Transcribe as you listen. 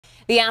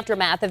The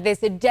aftermath of this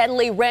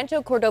deadly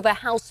Rancho Cordova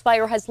house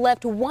fire has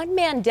left one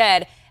man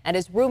dead and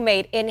his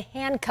roommate in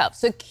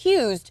handcuffs,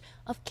 accused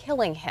of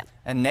killing him.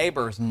 And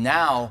neighbors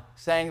now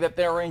saying that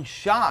they're in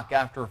shock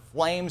after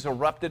flames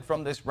erupted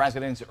from this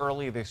residence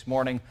early this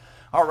morning.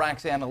 Our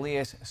Roxanne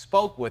Elias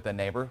spoke with a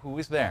neighbor who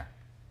was there.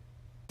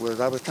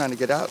 I was trying to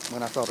get out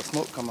when I saw the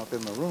smoke come up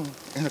in my room.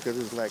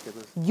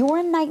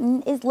 Joran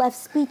Knighton is left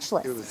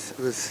speechless. It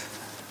was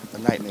a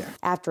nightmare.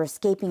 After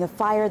escaping a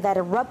fire that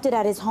erupted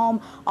at his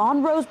home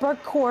on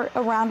Roseburg Court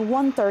around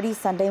 1:30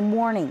 Sunday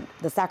morning.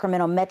 The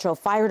Sacramento Metro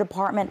Fire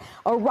Department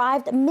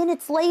arrived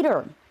minutes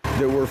later.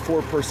 There were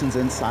 4 persons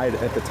inside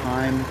at the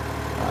time.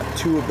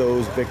 2 of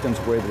those victims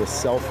were able to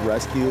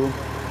self-rescue.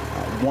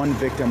 One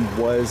victim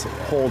was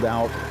pulled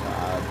out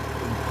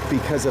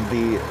because of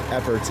the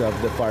efforts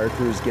of the fire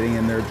crews getting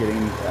in there,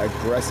 getting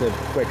aggressive,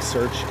 quick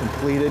search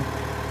completed.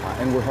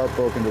 And we're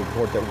heartbroken to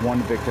report that one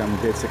victim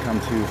did succumb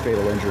to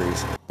fatal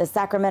injuries. The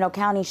Sacramento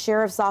County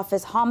Sheriff's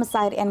Office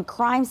homicide and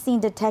crime scene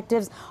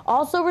detectives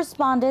also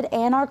responded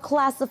and are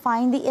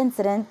classifying the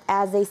incident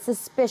as a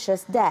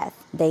suspicious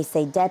death. They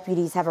say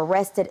deputies have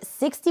arrested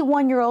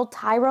 61-year-old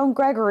Tyrone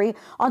Gregory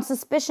on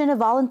suspicion of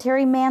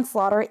voluntary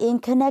manslaughter in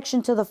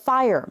connection to the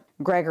fire.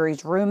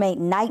 Gregory's roommate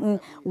Knighton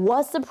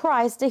was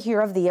surprised to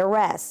hear of the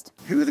arrest.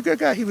 He was a good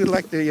guy. He was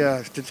like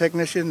the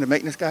technician, the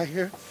maintenance guy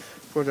here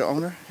for the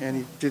owner, and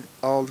he did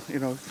all,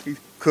 he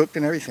cooked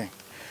and everything.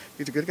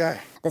 He's a good guy.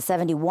 The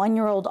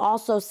 71-year-old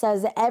also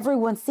says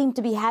everyone seemed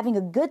to be having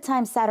a good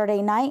time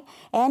Saturday night,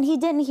 and he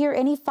didn't hear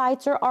any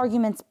fights or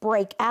arguments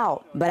break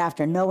out. But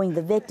after knowing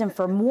the victim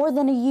for more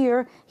than a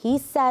year,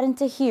 he's saddened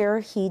to hear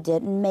he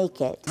didn't make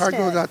it. Heart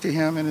goes out to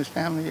him and his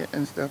family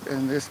and stuff,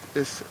 and it's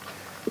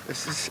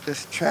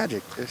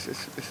tragic.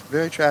 It's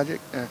very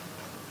tragic. I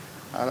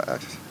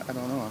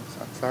don't know.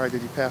 I'm sorry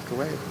that he passed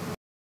away.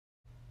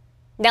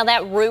 Now,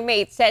 that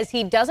roommate says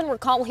he doesn't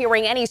recall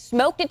hearing any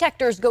smoke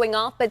detectors going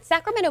off, but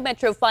Sacramento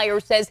Metro Fire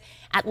says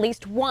at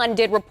least one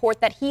did report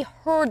that he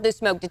heard the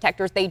smoke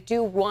detectors. They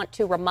do want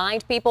to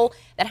remind people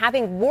that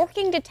having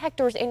working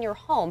detectors in your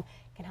home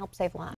can help save lives.